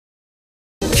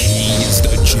is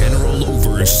the General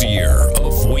Overseer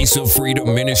of Voice of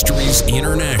Freedom Ministries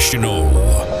International,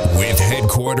 with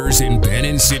headquarters in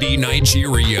Benin City,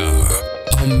 Nigeria.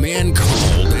 A man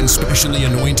called and specially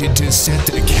anointed to set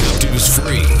the captives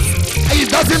free. It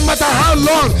doesn't matter how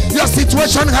long your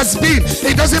situation has been.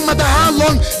 It doesn't matter how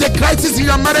long the crisis in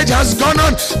your marriage has gone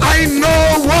on. I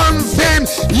know one thing: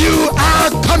 you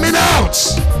are coming out.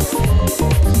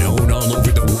 Known all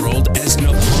over the world as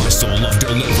an apostle of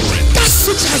deliverance. That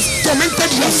which has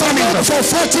tormented your family for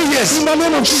 40 years, in the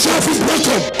name of Jesus, shall be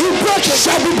broken.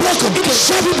 Shall be broken.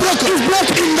 Shall be broken.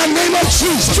 In the name of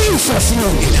Jesus. Jesus' name.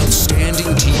 An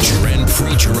outstanding teacher and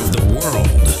preacher of the world,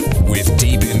 with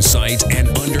deep insight and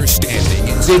understanding.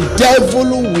 The devil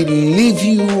will leave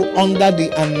you under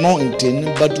the anointing,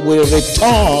 but will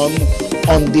return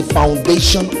on the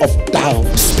foundation of doubt.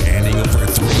 Spanning over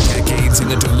 3 decades in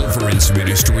the deliverance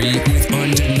ministry, with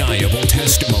undeniable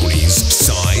testimonies,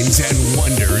 signs, and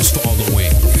wonders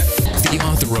following. The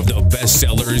author of the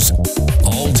bestsellers,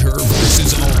 Altar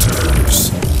vs.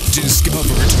 Altars, Discover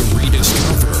to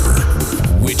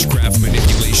Rediscover, Witchcraft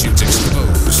Manipulations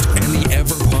Exposed, and the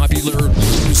ever-popular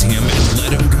Lose Him and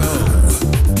Let Him Go.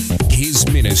 His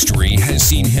ministry has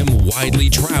seen him widely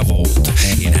traveled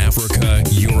in Africa,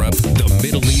 Europe, the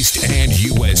Middle East, and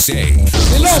USA.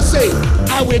 The Lord said,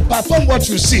 I will perform what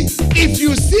you see. If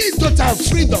you see total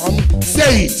freedom,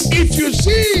 say it. If you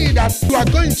see that you are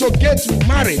going to get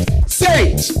married,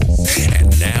 say it.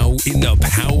 And now, in the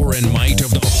power and might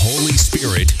of the Holy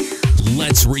Spirit,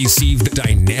 let's receive the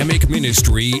dynamic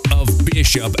ministry of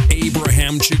Bishop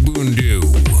Abraham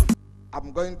Chigbundu.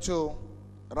 I'm going to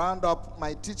round up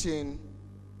my teaching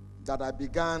that I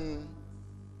began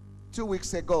 2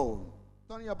 weeks ago.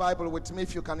 Turn your Bible with me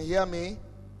if you can hear me.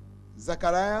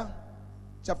 Zechariah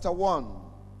chapter 1,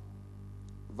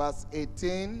 verse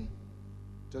 18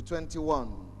 to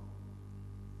 21.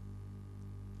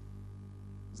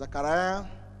 Zechariah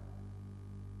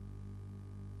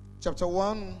chapter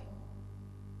 1,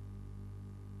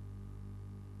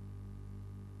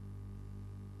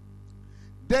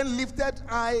 then lifted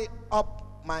I up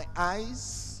my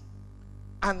eyes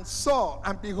and saw,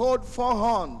 and behold, 4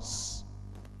 horns.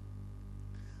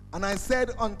 And I said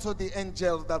unto the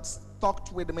angel that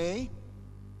talked with me,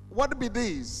 what be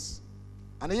these?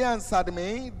 And he answered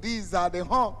me, these are the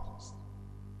horns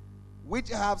which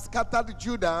have scattered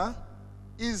Judah,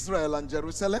 Israel, and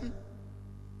Jerusalem.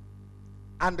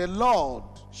 And the Lord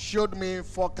showed me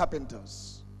 4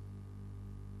 carpenters.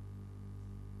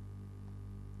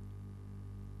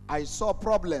 I saw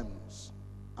problems,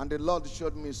 and the Lord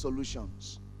showed me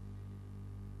solutions.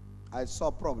 I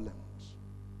saw problems,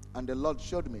 and the Lord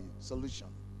showed me solution.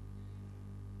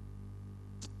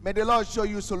 May the Lord show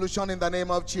you solution in the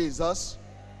name of Jesus.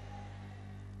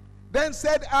 Then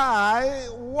said I,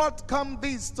 what come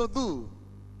these to do?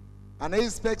 And he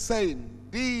spake, saying,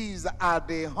 these are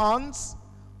the horns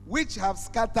which have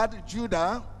scattered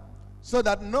Judah, so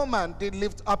that no man did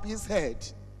lift up his head.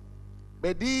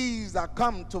 But these are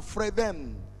come to fray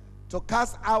them, to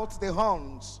cast out the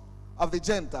horns of the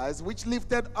Gentiles, which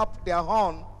lifted up their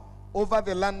horn over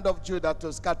the land of Judah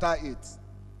to scatter it.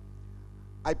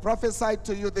 I prophesied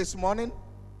to you this morning,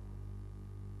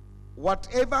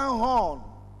 whatever horn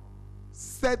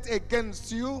set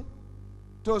against you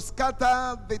to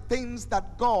scatter the things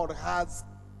that God has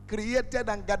created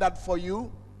and gathered for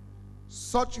you,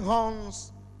 such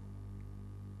horns,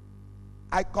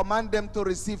 I command them to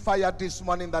receive fire this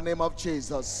morning in the name of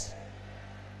Jesus.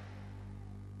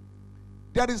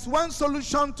 There is one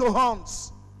solution to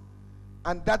horns,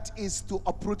 and that is to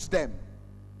uproot them,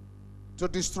 to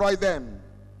destroy them.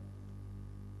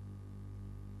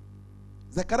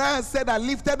 Zechariah said, I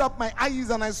lifted up my eyes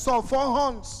and I saw 4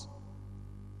 horns.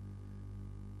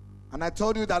 And I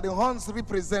told you that the horns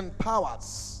represent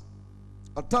powers,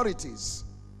 authorities,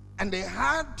 and they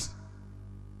had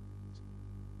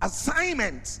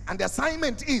assignment, and the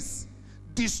assignment is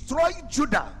destroy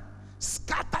Judah,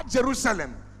 scatter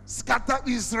Jerusalem, scatter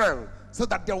Israel, so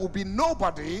that there will be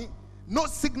nobody, no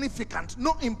significant,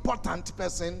 no important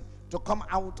person to come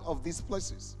out of these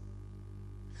places.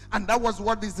 And that was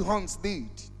what these horns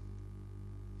did.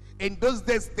 In those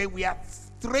days, they were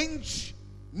strange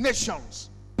nations,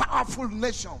 powerful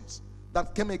nations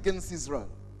that came against Israel.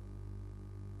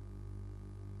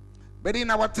 But in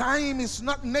our time, it's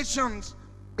not nations,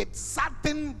 but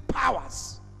certain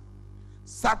powers,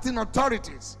 certain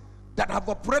authorities that have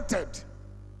operated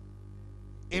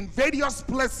in various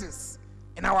places,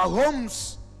 in our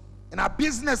homes, in our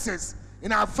businesses,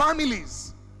 in our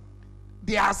families.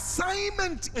 The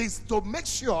assignment is to make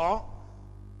sure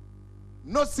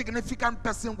no significant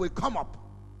person will come up.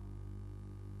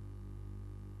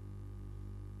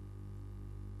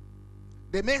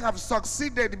 They may have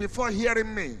succeeded before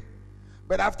hearing me,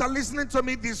 but after listening to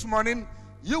me this morning,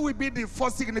 you will be the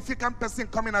first significant person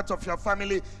coming out of your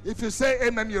family. If you say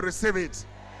amen, you receive it.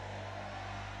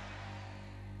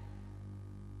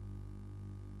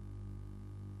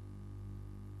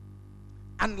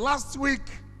 And last week,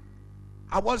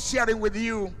 I was sharing with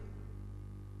you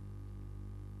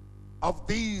of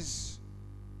these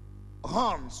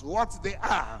horns, what they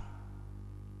are.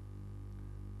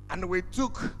 And we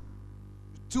took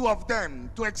two of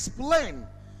them to explain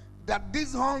that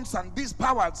these horns and these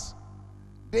powers,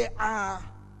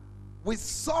 we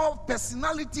saw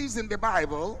personalities in the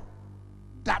Bible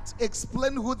that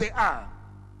explain who they are.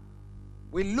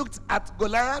 We looked at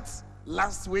Goliath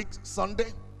last week,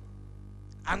 Sunday,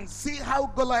 and see how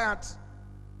Goliath,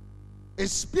 a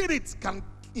spirit, can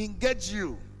engage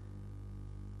you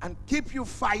and keep you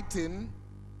fighting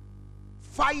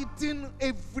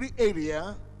every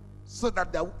area, so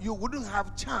that you wouldn't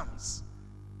have chance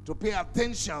to pay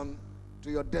attention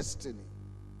to your destiny.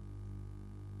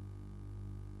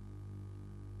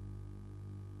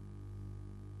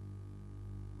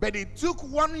 But it took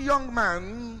one young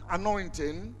man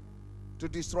anointing to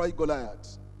destroy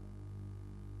Goliath.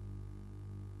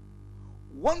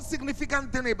 One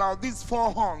significant thing about these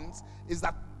four horns is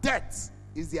that death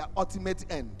is their ultimate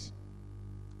end.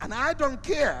 And I don't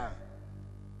care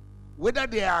whether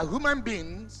they are human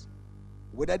beings,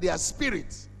 whether they are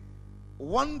spirits.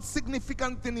 One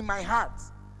significant thing in my heart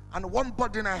and one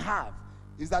burden I have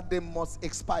is that they must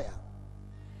expire.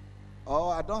 Oh,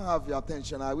 I don't have your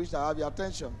attention. I wish I have your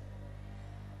attention.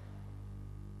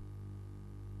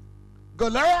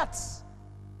 Goliath.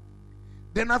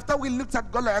 Then after we looked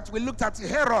at Goliath, we looked at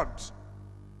Herod.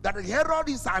 That Herod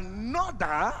is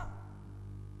another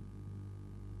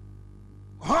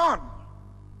horn.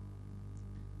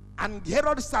 And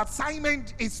Herod's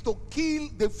assignment is to kill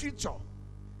the future,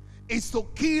 is to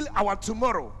kill our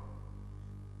tomorrow.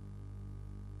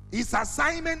 His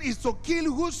assignment is to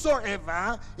kill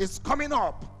whosoever is coming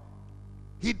up.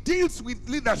 He deals with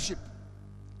leadership.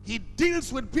 He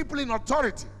deals with people in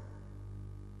authority.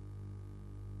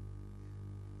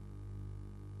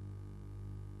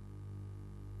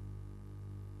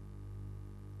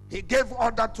 He gave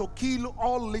order to kill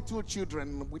all little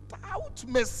children without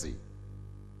mercy.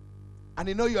 And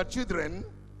you know, your children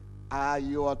are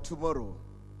your tomorrow.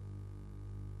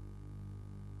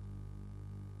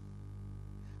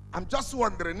 I'm just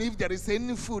wondering if there is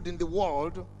any food in the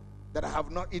world that I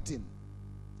have not eaten.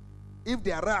 If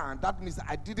they are, that means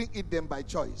I didn't eat them by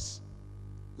choice.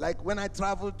 Like when I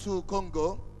traveled to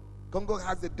Congo, Congo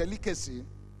has a delicacy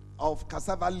of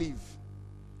cassava leaf.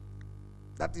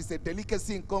 That is a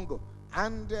delicacy in Congo.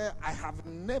 And I have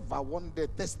never one day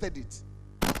tested it.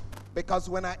 Because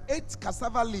when I ate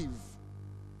cassava leaf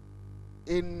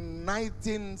in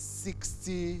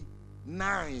 1969,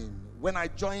 when I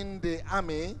joined the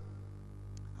army,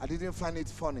 I didn't find it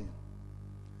funny.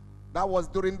 That was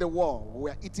during the war. We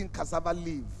were eating cassava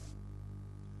leaf.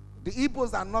 The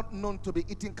Igbos are not known to be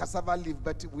eating cassava leaf,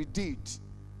 but we did.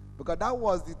 Because that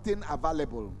was the thing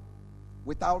available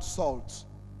without salt.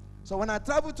 So when I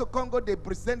travel to Congo, they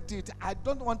present it. I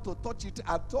don't want to touch it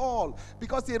at all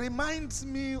because it reminds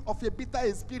me of a bitter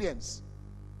experience.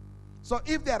 So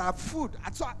if there are food,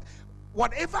 so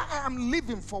whatever I am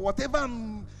living for, whatever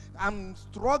I'm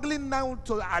struggling now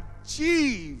to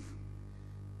achieve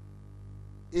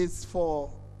is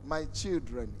for my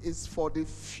children, is for the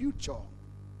future.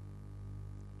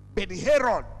 But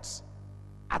Herod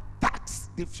attacks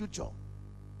the future.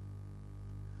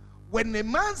 When a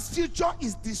man's future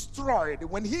is destroyed,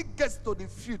 when he gets to the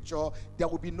future, there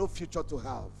will be no future to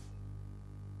have.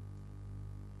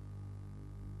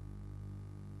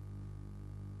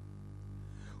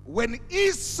 When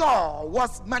Esau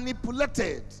was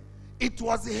manipulated, it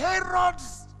was Herod,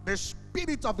 the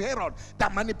spirit of Herod,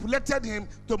 that manipulated him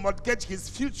to mortgage his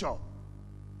future.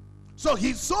 So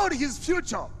he sold his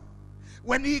future.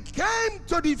 When he came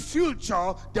to the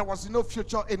future, there was no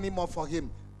future anymore for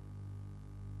him.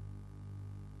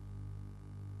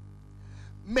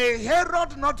 May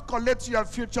Herod not collect your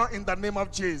future in the name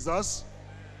of Jesus.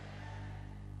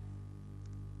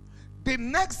 The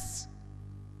next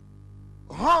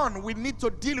horn we need to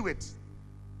deal with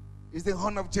is the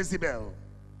horn of Jezebel.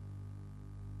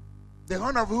 The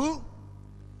horn of who?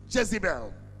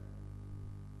 Jezebel.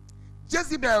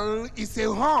 Jezebel is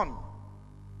a horn,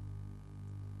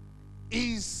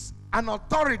 is an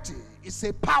authority, is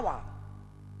a power.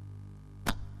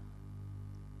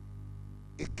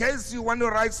 In case you want to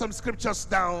write some scriptures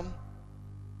down,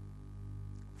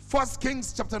 1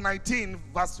 Kings chapter 19,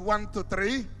 verse 1 to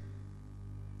 3.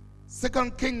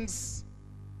 2 Kings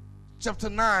chapter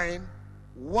 9,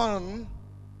 1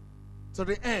 to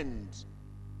the end.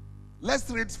 Let's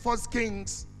read 1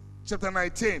 Kings chapter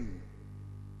 19.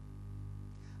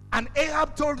 And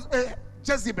Ahab told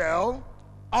Jezebel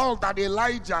all that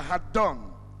Elijah had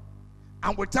done,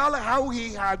 and would tell her how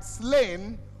he had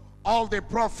slain all the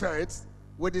prophets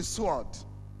with the sword.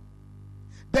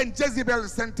 Then Jezebel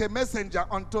sent a messenger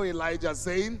unto Elijah,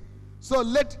 saying, so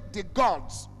let the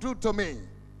gods do to me,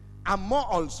 and more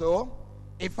also,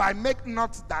 if I make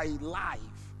not thy life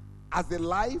as the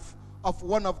life of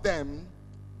one of them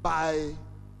by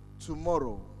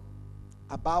tomorrow,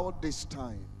 about this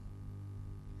time.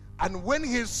 And when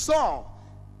he saw,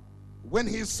 he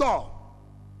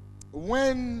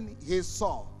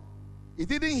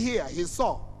didn't hear, he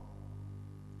saw,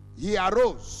 he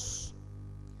arose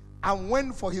and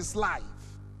went for his life,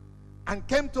 and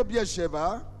came to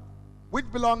Beersheba, which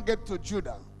belonged to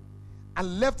Judah,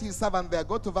 and left his servant there.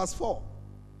 Go to verse 4.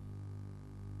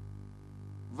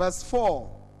 Verse 4.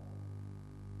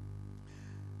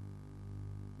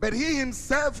 But he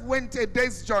himself went a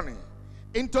day's journey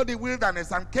into the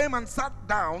wilderness, and came and sat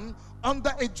down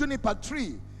under a juniper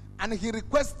tree, and he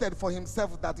requested for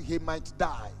himself that he might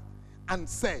die, and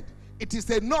said, it is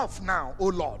enough now, O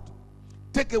Lord,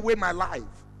 take away my life,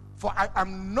 for I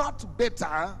am not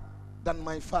better than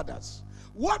my fathers.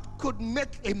 What could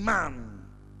make a man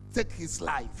take his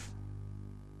life?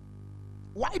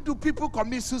 Why do people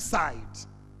commit suicide?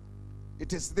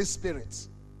 It is this spirit.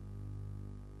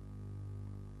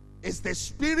 It's the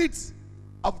spirit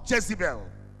of Jezebel.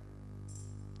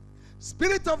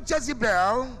 Spirit of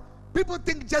Jezebel, people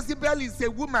think Jezebel is a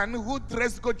woman who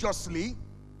dressed gorgeously,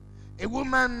 a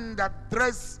woman that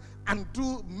dress and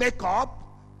do makeup,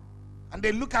 and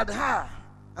they look at her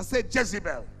and say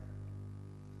Jezebel.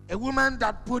 A woman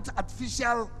that put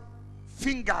artificial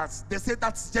fingers, they say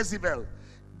that's Jezebel.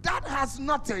 That has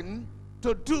nothing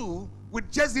to do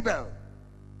with Jezebel.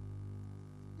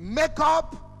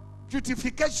 Makeup,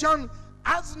 beautification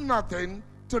has nothing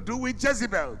to do with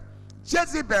Jezebel.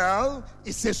 Jezebel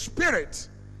is a spirit,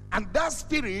 and that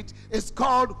spirit is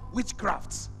called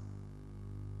witchcraft.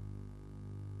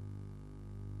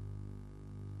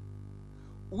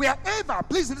 Wherever,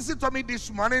 please listen to me this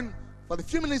morning, for the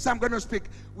few minutes I'm going to speak.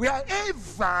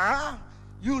 Wherever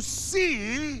you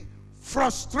see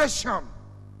frustration,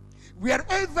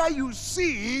 wherever you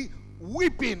see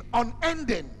weeping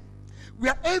unending,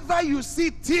 wherever you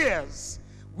see tears,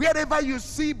 wherever you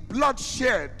see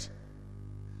bloodshed,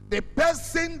 the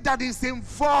person that is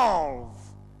involved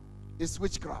is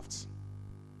witchcraft.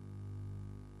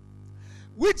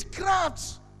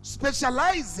 Witchcraft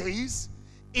specializes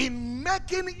in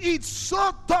making it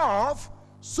so tough,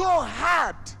 so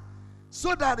hard,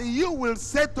 so that you will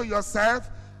say to yourself,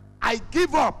 I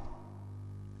give up.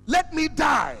 Let me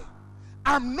die.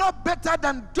 I'm not better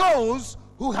than those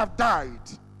who have died.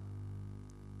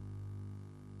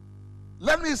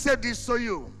 Let me say this to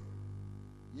you.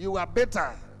 You are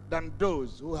better than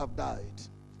those who have died.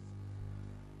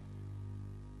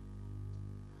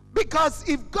 Because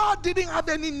if God didn't have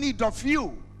any need of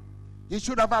you, he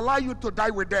should have allowed you to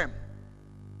die with them.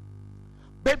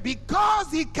 But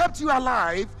because he kept you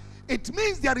alive, it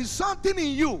means there is something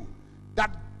in you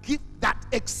that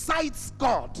excites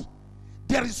God.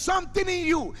 There is something in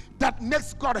you that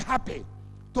makes God happy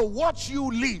to watch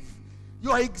you live.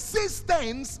 Your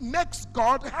existence makes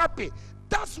God happy.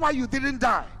 That's why you didn't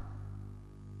die.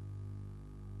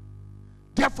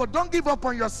 Therefore, don't give up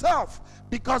on yourself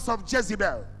because of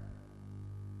Jezebel.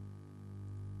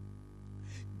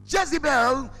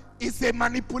 Jezebel is a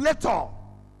manipulator.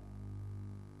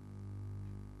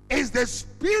 It's the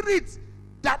spirit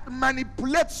that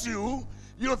manipulates you.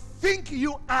 You think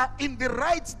you are in the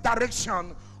right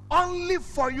direction, only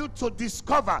for you to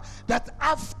discover that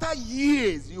after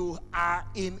years you are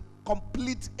in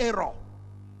complete error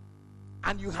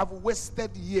and you have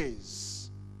wasted years.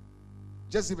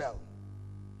 Jezebel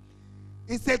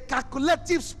is a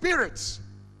calculative spirit.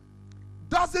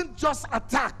 Doesn't just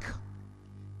attack,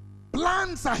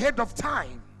 plans ahead of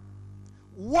time,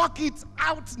 work it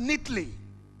out neatly.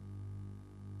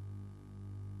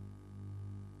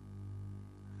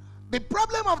 The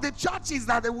problem of the church is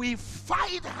that we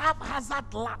fight haphazard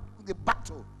the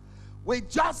battle. We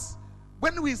just,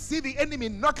 when we see the enemy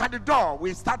knock at the door,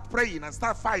 we start praying and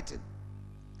start fighting.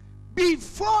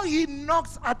 Before he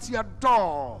knocks at your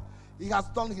door, he has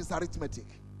done his arithmetic.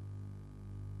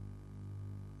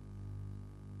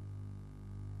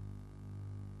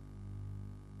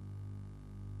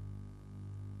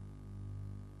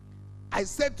 I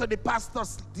said to the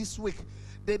pastors this week,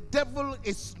 the devil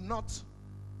is not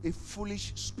a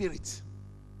foolish spirit.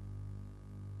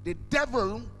 The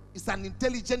devil is an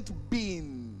intelligent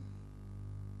being.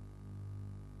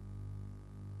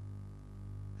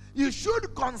 You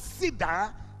should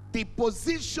consider the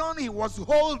position he was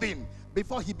holding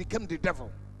before he became the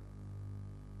devil.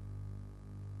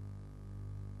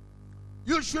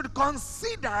 You should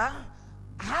consider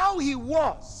how he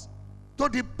was to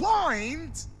the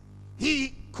point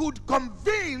he could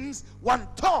convince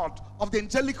 1/3 of the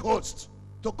angelic host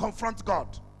to confront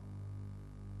God.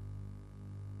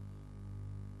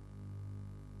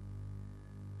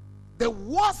 The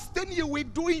worst thing you will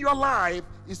do in your life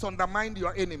is undermine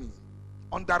your enemy.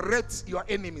 Underrate your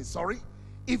enemy, sorry.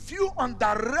 If you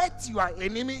underrate your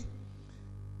enemy,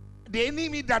 the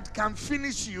enemy that can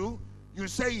finish you, you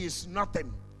say is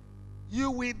nothing.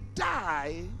 You will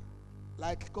die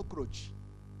like a cockroach.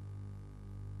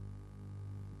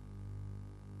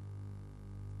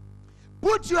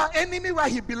 Put your enemy where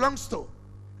he belongs to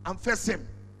and face him.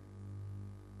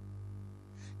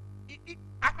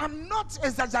 I am not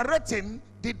exaggerating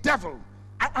the devil.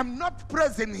 I am not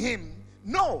praising him.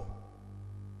 No.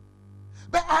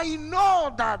 But I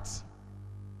know that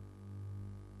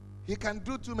he can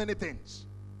do too many things.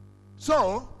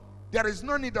 So, there is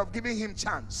no need of giving him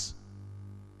chance.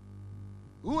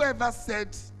 Whoever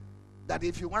said that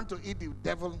if you want to eat the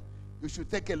devil, you should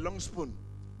take a long spoon,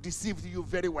 deceived you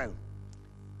very well.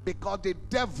 Because the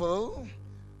devil,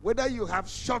 whether you have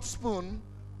short spoon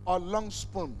or long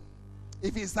spoon,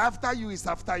 if he's after you, he's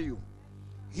after you.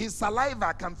 His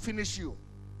saliva can finish you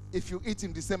if you eat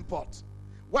in the same pot.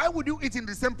 Why would you eat in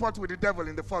the same pot with the devil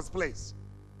in the first place?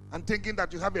 And thinking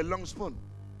that you have a long spoon.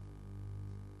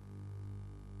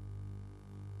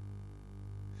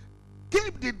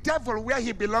 Keep the devil where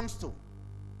he belongs to.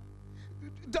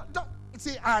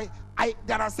 See,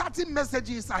 there are certain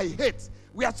messages I hate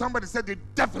where somebody said the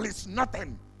devil is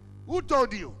nothing. Who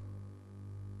told you?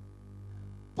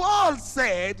 Paul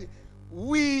said,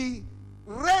 we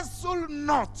wrestle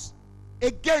not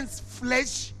against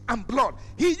flesh and blood.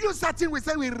 He used certain, we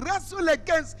say we wrestle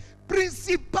against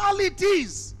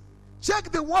principalities. Check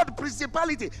the word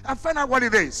principality and find out what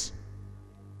it is.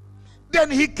 Then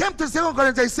he came to 2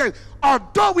 Corinthians and said,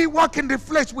 although we walk in the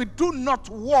flesh, we do not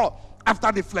war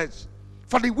after the flesh.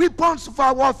 For the weapons of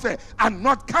our warfare are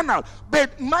not carnal,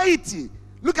 but mighty.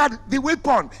 Look at the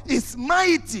weapon. It's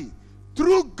mighty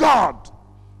through God.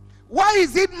 Why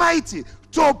is it mighty?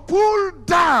 To pull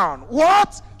down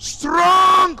what?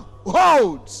 Strongholds.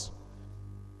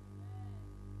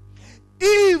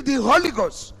 If the Holy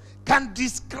Ghost can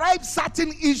describe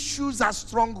certain issues as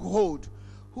stronghold,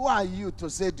 who are you to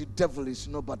say the devil is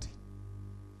nobody?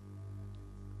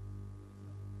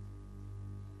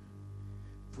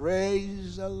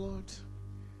 Praise the Lord.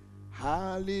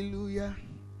 Hallelujah.